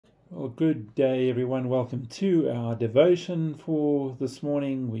Well, good day, everyone. Welcome to our devotion for this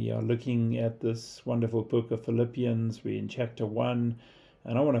morning. We are looking at this wonderful book of Philippians. We're in chapter 1,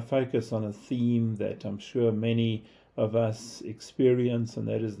 and I want to focus on a theme that I'm sure many of us experience, and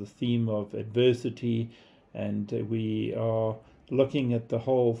that is the theme of adversity. And we are looking at the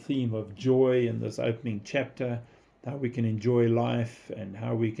whole theme of joy in this opening chapter, how we can enjoy life and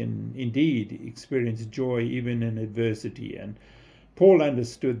how we can indeed experience joy even in adversity. And Paul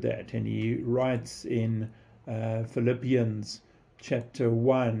understood that, and he writes in Philippians chapter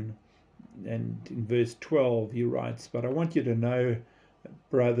 1, and in verse 12 he writes, "But I want you to know,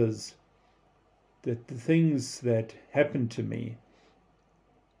 brothers, that the things that happened to me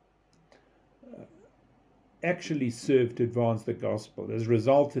actually serve to advance the gospel. As a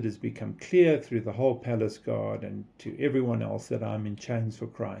result, it has become clear through the whole palace guard and to everyone else that I'm in chains for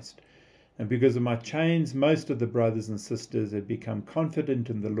Christ. And because of my chains, most of the brothers and sisters have become confident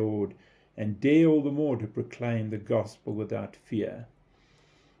in the Lord and dare all the more to proclaim the gospel without fear.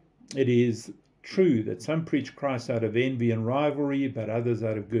 It is true that some preach Christ out of envy and rivalry, but others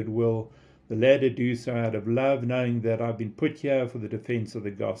out of goodwill. The latter do so out of love, knowing that I've been put here for the defense of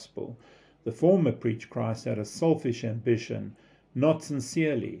the gospel. The former preach Christ out of selfish ambition, not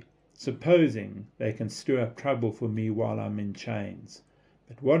sincerely, supposing they can stir up trouble for me while I'm in chains.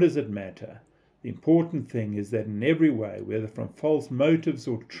 But what does it matter? The important thing is that in every way, whether from false motives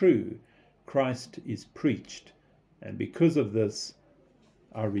or true, Christ is preached. And because of this,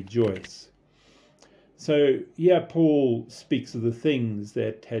 I rejoice." So here Paul speaks of the things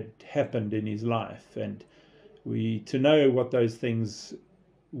that had happened in his life. And to know what those things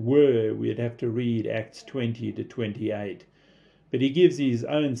were, we'd have to read Acts 20 to 28. But he gives his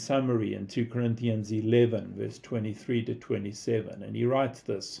own summary in 2 Corinthians 11, verse 23 to 27. And he writes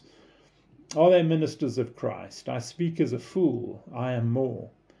this: "Are they ministers of Christ? I speak as a fool, I am more.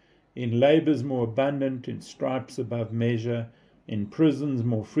 In labors more abundant, in stripes above measure, in prisons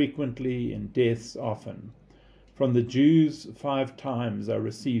more frequently, in deaths often. From the Jews 5 times I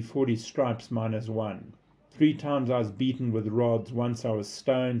received 40 stripes minus 1. 3 times I was beaten with rods, once I was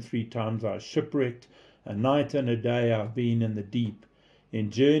stoned, 3 times I was shipwrecked. A night and a day I've been in the deep, in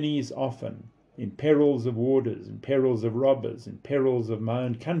journeys often, in perils of warders, in perils of robbers, in perils of my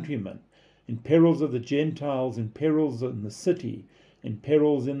own countrymen, in perils of the Gentiles, in perils in the city, in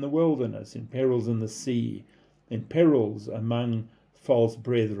perils in the wilderness, in perils in the sea, in perils among false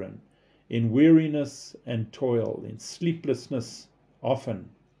brethren, in weariness and toil, in sleeplessness often,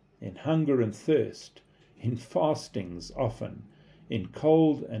 in hunger and thirst, in fastings often, in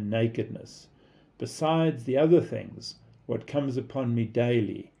cold and nakedness. Besides the other things, what comes upon me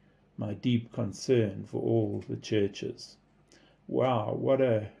daily, my deep concern for all the churches." Wow, what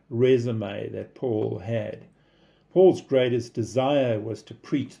a resume that Paul had. Paul's greatest desire was to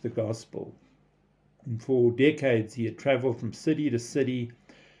preach the gospel. And for decades he had traveled from city to city,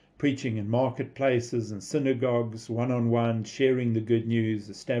 preaching in marketplaces and synagogues, one-on-one, sharing the good news,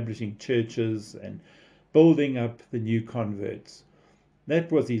 establishing churches and building up the new converts.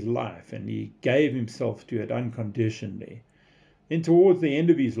 That was his life, and he gave himself to it unconditionally. Then towards the end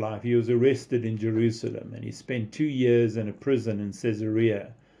of his life, he was arrested in Jerusalem, and he spent 2 years in a prison in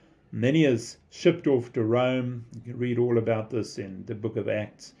Caesarea. And then he was shipped off to Rome. You can read all about this in the book of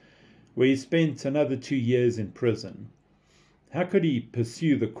Acts, where he spent another 2 years in prison. How could he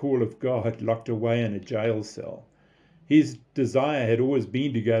pursue the call of God locked away in a jail cell? His desire had always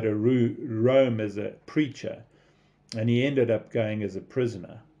been to go to Rome as a preacher, and he ended up going as a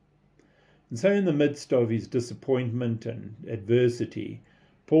prisoner. And so in the midst of his disappointment and adversity,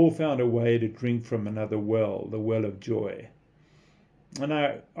 Paul found a way to drink from another well, the well of joy. And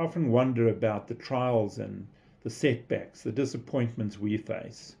I often wonder about the trials and the setbacks, the disappointments we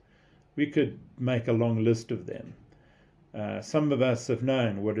face. We could make a long list of them. Some of us have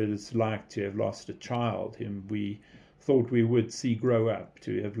known what it is like to have lost a child whom we thought we would see grow up,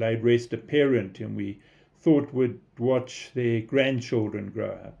 to have laid rest a parent whom we thought would watch their grandchildren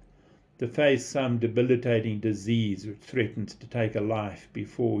grow up, to face some debilitating disease which threatens to take a life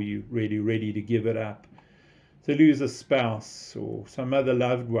before you're really ready to give it up, to lose a spouse or some other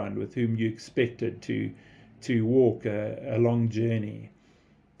loved one with whom you expected to walk a long journey,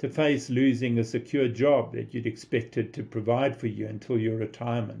 to face losing a secure job that you'd expected to provide for you until your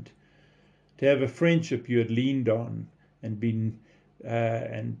retirement, to have a friendship you had leaned on and been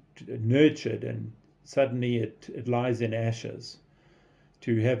and nurtured, and suddenly it lies in ashes,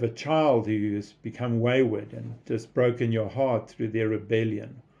 to have a child who has become wayward and just broken your heart through their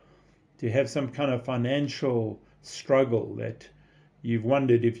rebellion, to have some kind of financial struggle that you've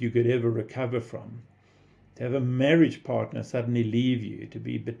wondered if you could ever recover from, to have a marriage partner suddenly leave you, to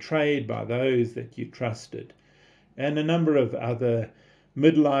be betrayed by those that you trusted, and a number of other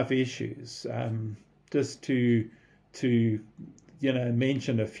midlife issues. Just to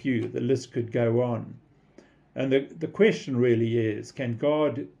mention a few, the list could go on. And the question really is, can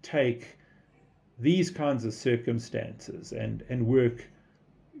God take these kinds of circumstances and work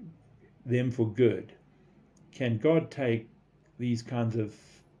them for good? Can God take these kinds of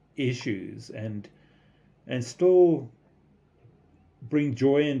issues and still bring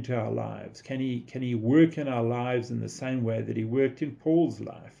joy into our lives? Can he work in our lives in the same way that he worked in Paul's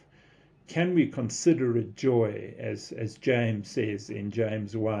life? Can we consider it joy, as James says in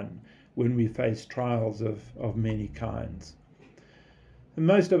James 1, when we face trials of many kinds? And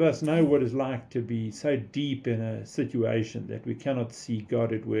most of us know what it's like to be so deep in a situation that we cannot see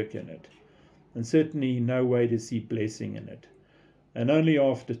God at work in it, and certainly no way to see blessing in it. And only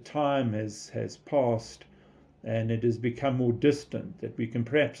after time has passed and it has become more distant that we can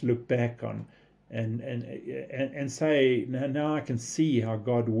perhaps look back on and say, now I can see how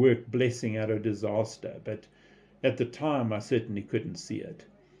God worked blessing out of disaster, but at the time I certainly couldn't see it.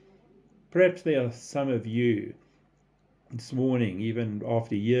 Perhaps there are some of you this morning, even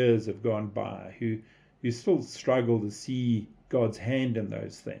after years have gone by, who still struggle to see God's hand in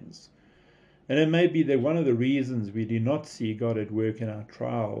those things. And it may be that one of the reasons we do not see God at work in our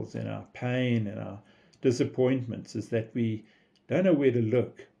trials, in our pain, in our disappointments, is that we don't know where to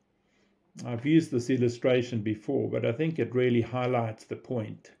look. I've used this illustration before, but I think it really highlights the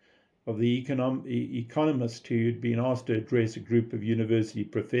point of the economist who had been asked to address a group of university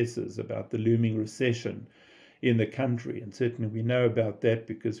professors about the looming recession in the country. And certainly we know about that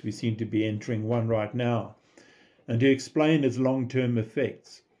because we seem to be entering one right now. And to explain its long-term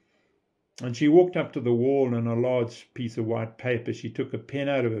effects. And she walked up to the wall on a large piece of white paper. She took a pen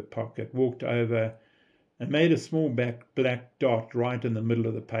out of her pocket, walked over, and made a small black dot right in the middle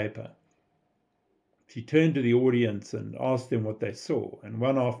of the paper. She turned to the audience and asked them what they saw, and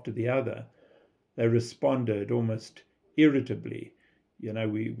one after the other, they responded almost irritably,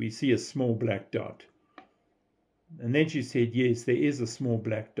 we see a small black dot. And then she said, yes, there is a small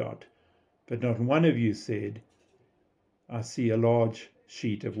black dot, but not one of you said, I see a large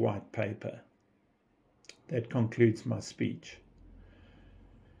sheet of white paper. That concludes my speech.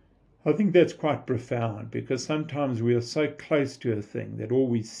 I think that's quite profound, because sometimes we are so close to a thing that all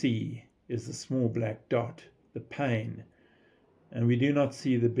we see is the small black dot, the pain, and we do not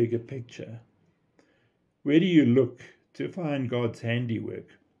see the bigger picture. Where do you look to find God's handiwork,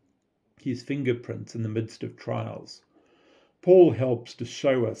 his fingerprints in the midst of trials? Paul helps to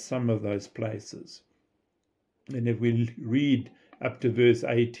show us some of those places. And if we read up to verse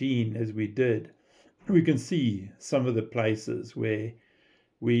 18, as we did, we can see some of the places where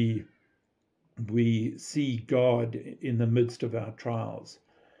we see God in the midst of our trials.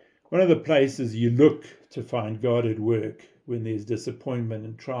 One of the places you look to find God at work when there's disappointment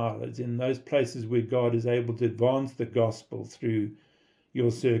and trial is in those places where God is able to advance the gospel through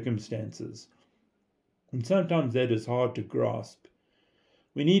your circumstances. And sometimes that is hard to grasp.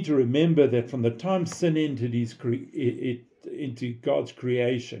 We need to remember that from the time sin entered into God's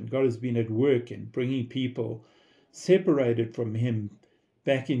creation, God has been at work in bringing people separated from him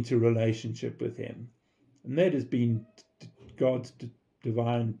back into relationship with him. And that has been God's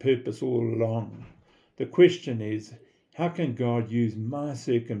divine purpose all along. The question is, how can God use my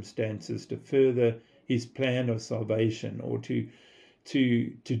circumstances to further his plan of salvation, or to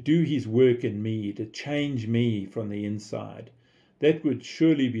do his work in me, to change me from the inside? That would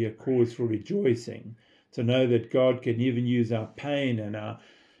surely be a cause for rejoicing, to know that God can even use our pain and our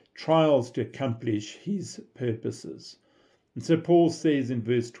trials to accomplish his purposes. And so Paul says in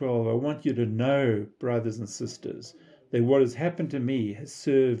verse 12, I want you to know, brothers and sisters, that what has happened to me has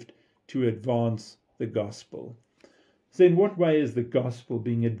served to advance the gospel. So in what way is the gospel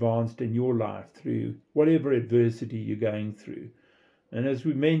being advanced in your life through whatever adversity you're going through? And as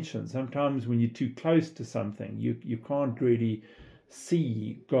we mentioned, sometimes when you're too close to something, you can't really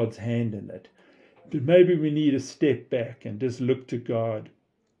see God's hand in it. But maybe we need to step back and just look to God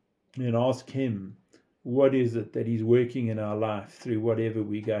and ask him, what is it that he's working in our life through whatever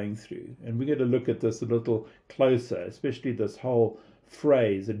we're going through? And we're going to look at this a little closer, especially this whole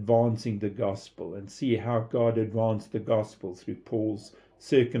phrase, advancing the gospel, and see how God advanced the gospel through Paul's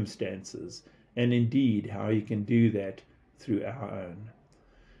circumstances, and indeed how he can do that through our own.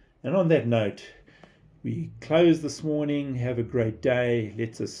 And on that note, we close this morning. Have a great day.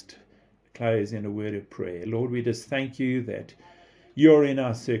 Let's just close in a word of prayer. Lord, we just thank you that you're in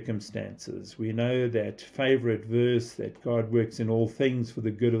our circumstances. We know that favorite verse that God works in all things for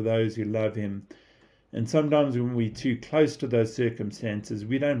the good of those who love him And sometimes when we're too close to those circumstances,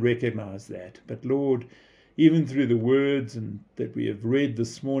 we don't recognize that. But Lord, even through the words that we have read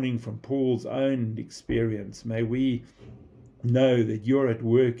this morning from Paul's own experience, may we know that you're at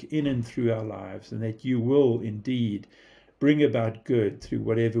work in and through our lives, and that you will indeed bring about good through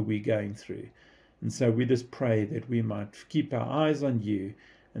whatever we're going through. And so we just pray that we might keep our eyes on you,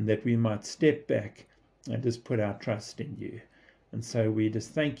 and that we might step back and just put our trust in you. And so we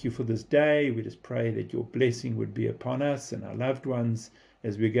just thank you for this day. We just pray that your blessing would be upon us and our loved ones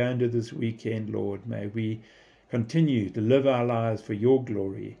as we go into this weekend, Lord. May we continue to live our lives for your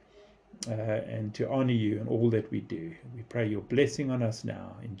glory, and to honor you in all that we do. We pray your blessing on us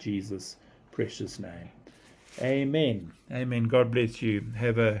now in Jesus' precious name. Amen. Amen. God bless you.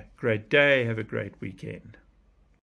 Have a great day. Have a great weekend.